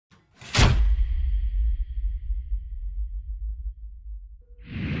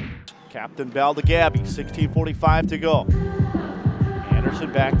Captain Bell to Gabbie, 16:45 to go. Anderson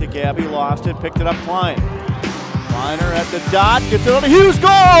back to Gabbie, lost it, picked it up Klein. Kleiner at the dot, gets it on the Hughes,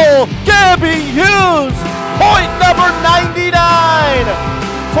 goal! Gabbie Hughes, point number 99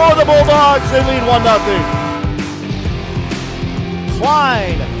 for the Bulldogs. They lead 1-0.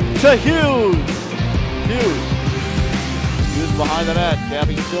 Klein to Hughes. Hughes behind the net,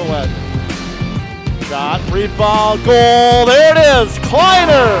 Gabbie still at it. Shot, rebound, goal, there it is,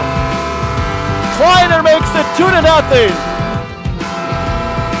 Kleiner! Kleiner makes it 2-0.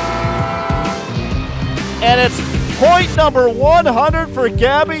 And it's point number 100 for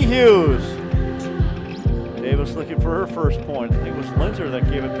Gabbie Hughes. Davis looking for her first point. I think it was Linzer that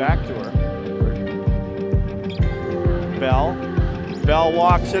gave it back to her. Bell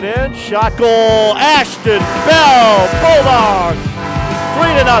walks it in, shot, goal, Ashton Bell, Bulldogs,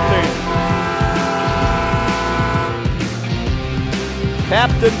 3-0.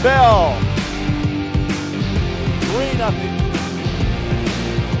 Captain Bell, 3-0.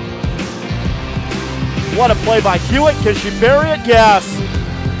 What a play by Hewitt. Can she bury it? Yes.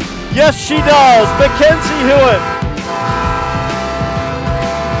 Yes, she does. Mackenzie Hewitt.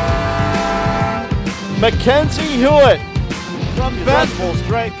 Mackenzie Hewitt. From full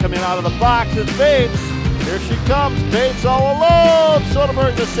strength coming out of the box is Bates. Here she comes. Bates all alone.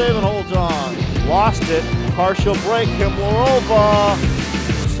 Soderberg the save and holds on. Lost it. Partial break. Himlerova.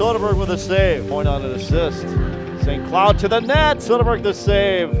 Soderberg with a save. Point on an assist. St. Cloud to the net. Soderberg the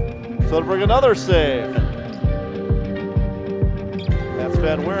save. Soderberg another save. That's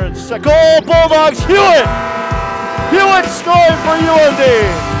Van Weren's goal. Bulldogs. Hewitt. Hewitt scoring for UMD.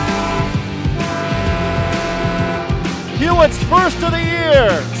 Hewitt's first of the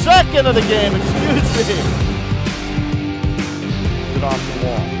year. Second of the game. Excuse me. Get off the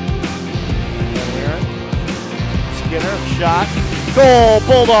wall. Van Weren. Skinner shot. Goal.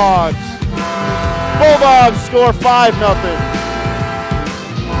 Bulldogs. Bulldogs score 5-0.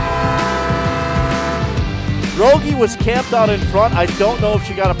 Rogie was camped out in front. I don't know if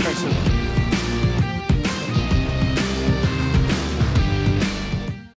she got a picture.